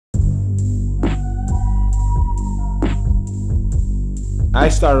I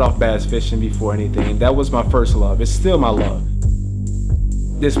started off bass fishing before anything. That was my first love. It's still my love.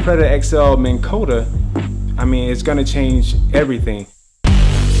 This Predator XL Minn Kota, I mean, it's gonna change everything.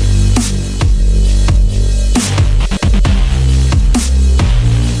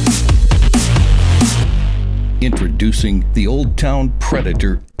 Introducing the Old Town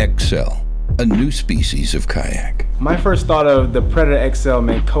Predator XL, a new species of kayak. My first thought of the Predator XL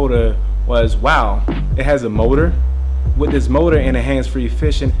Minn Kota was, wow, it has a motor. With this motor and a hands-free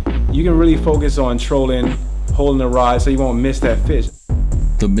fishing, you can really focus on trolling, holding the rod so you won't miss that fish.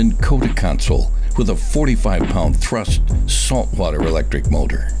 The Minn Kota console with a 45-pound thrust saltwater electric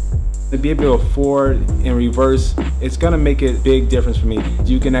motor. To be able to forward and reverse, it's gonna make a big difference for me.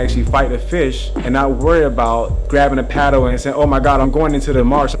 You can actually fight a fish and not worry about grabbing a paddle and saying, oh my God, I'm going into the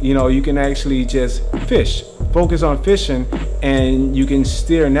marsh. You know, you can actually just fish, focus on fishing, and you can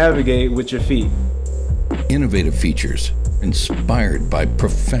steer and navigate with your feet. Innovative features inspired by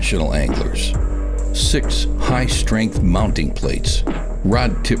professional anglers. 6 high-strength mounting plates,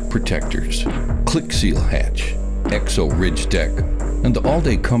 rod tip protectors, click seal hatch, exo ridge deck, and the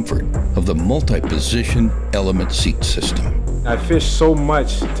all-day comfort of the multi-position element seat system. I fished so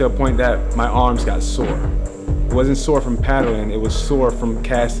much to a point that my arms got sore. It wasn't sore from paddling, it was sore from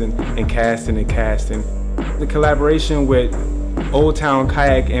casting and casting and casting. The collaboration with Old Town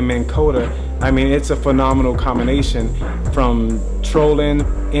Kayak and Minn Kota, I mean, it's a phenomenal combination from trolling,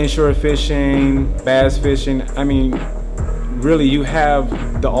 inshore fishing, bass fishing. I mean, really, you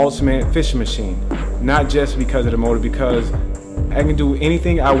have the ultimate fishing machine. Not just because of the motor, because I can do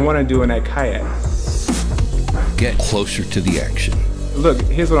anything I want to do in that kayak. Get closer to the action. Look,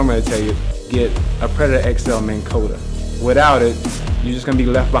 here's what I'm going to tell you. Get a Predator XL Minn Kota. Without it, you're just going to be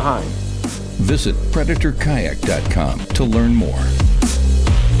left behind. Visit PredatorKayak.com to learn more.